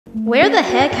Where the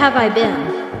heck have I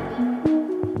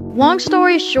been? Long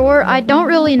story short, I don't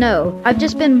really know. I've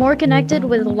just been more connected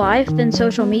with life than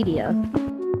social media.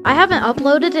 I haven't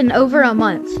uploaded in over a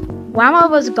month. While I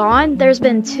was gone, there's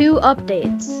been 2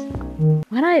 updates.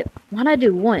 Why'd I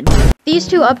do 1? These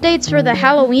 2 updates for the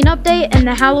Halloween update and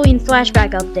the Halloween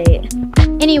flashback update.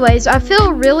 Anyways, I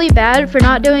feel really bad for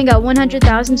not doing a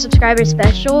 100,000 subscriber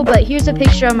special, but here's a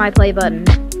picture of my play button.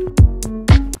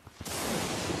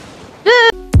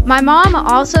 My mom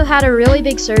also had a really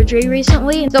big surgery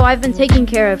recently, so I've been taking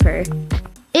care of her.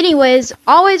 Anyways,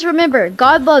 always remember,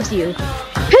 God loves you.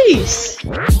 Peace!